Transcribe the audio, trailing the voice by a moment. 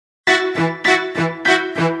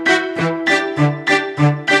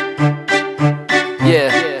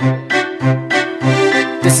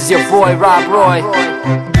boy, Rob Roy,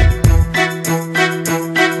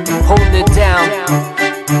 holding it down.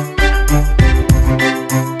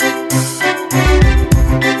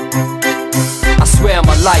 I swear on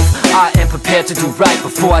my life, I am prepared to do right.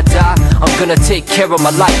 Before I die, I'm gonna take care of my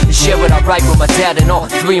life and share what I write with my dad. And all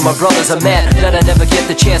three of my brothers are mad that I never get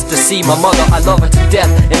the chance to see my mother. I love her to death,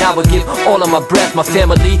 and I would give all of my breath. My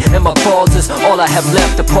family and my balls is all I have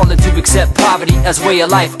left. Appalling to accept poverty as way of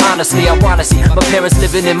life. Honestly, I wanna see my parents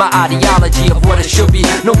living in my ideology of what it should be.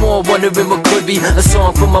 No more wondering what could be. A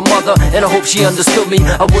song from my mother, and I hope she understood me.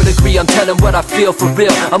 I would agree, I'm telling what I feel for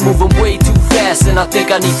real. I'm moving way too fast, and I think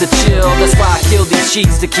I need to chill. That's why I kill these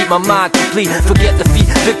sheets to keep my mind complete. Forget defeat,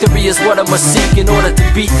 victory is what I must seek. In order to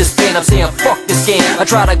beat this pain, I'm saying fuck this game. I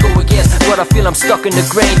try to go against, but I feel I'm stuck in the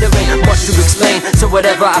grain. There ain't much to explain, so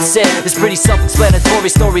whatever I said is pretty self-explanatory.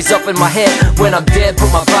 Stories up in my head. When I'm dead,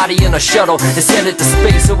 put my body in a shuttle and send it to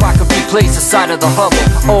space so I can be placed inside of the Hubble.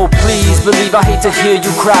 Oh please believe, I hate to hear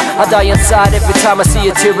you cry. I die inside every time I see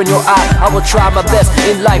a tear in your eye. I will try my best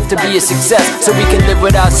in life to be a success, so we can live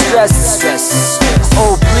without stress.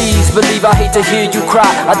 Oh please believe, I hate to hear you cry.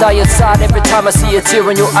 I die inside every time I see a tear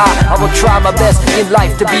in your eye. I will try my best in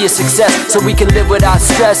life to be a success, so we can live without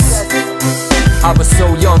stress. I was so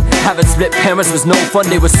young, having split parents was no fun,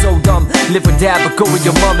 they were so dumb. Live with dad but go with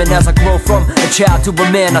your mom, and as I grow from a child to a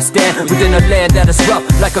man, I stand within a land that is rough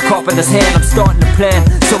like a carpenter's hand. I'm starting to plan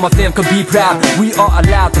so my fam can be proud. We are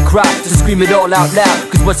allowed to cry, to scream it all out loud,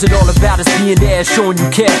 cause what's it all about is being there, showing you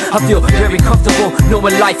care. I feel very comfortable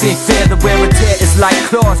knowing life ain't fair. The wear and tear is like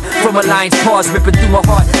claws from a lion's paws, ripping through my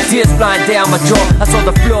heart, tears flying down my jaw. I saw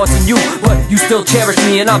the flaws in you, but you still cherish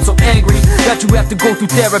me, and I'm so angry that you have to go through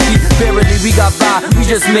therapy. Barely we got by, we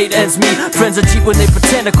just made ends meet. Friends are cheap when they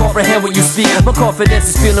pretend to comprehend what you speak. My confidence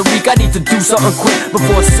is feeling weak, I need to do something quick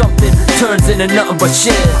before something turns into nothing but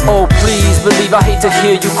shit. Oh please believe, I hate to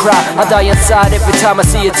hear you cry. I die inside every time I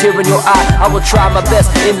see a tear in your eye. I will try my best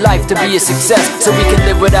in life to be a success, so we can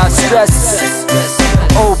live without stress.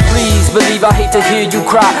 Oh please believe, I hate to hear you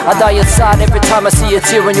cry. I die inside every time I see a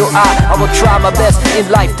tear in your eye. I will try my best in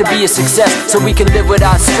life to be a success, so we can live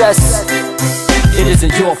without stress. It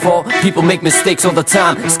isn't your fault, people make mistakes all the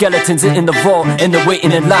time. Skeletons in the vault, and they're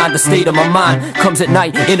waiting in line. The state of my mind comes at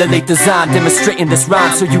night in a late design, demonstrating this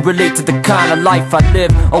rhyme so you relate to the kind of life I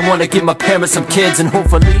live. I wanna give my parents some kids, and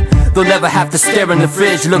hopefully they'll never have to stare in the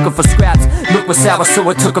fridge looking for scraps. Look was sour, so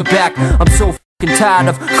I took it back. I'm so tired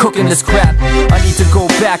of cooking this crap. I need to go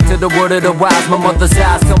back to the word of the wise. My mother's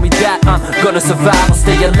eyes tell me that I'm gonna survive. I'll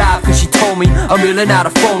stay alive, cause she told me I'm really not a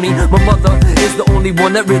phony. My mother is the only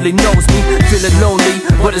one that really knows me. Feeling lonely,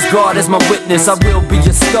 but as God is my witness, I will be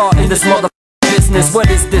a star in this mother business. What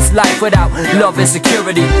is this life without love and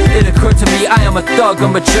security? It occurred to me I am a thug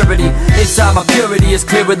of maturity. Inside my purity is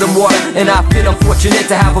clearer than water, and I feel unfortunate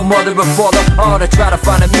to have a mother and father. All to try to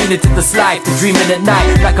find a meaning to this life, to dreaming at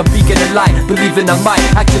night like a beacon of light, believing I might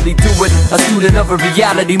actually do it. A student of a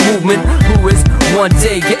reality movement who is one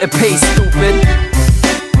day getting paid stupid.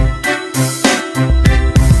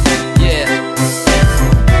 Yeah,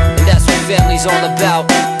 and that's what family's all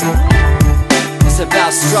about. It's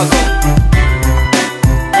about struggle,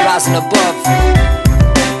 rising above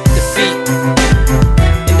defeat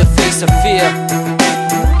in the face of fear.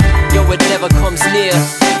 Yo, it never comes near.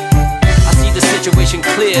 I see the situation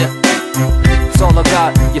clear. It's all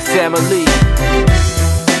about your family.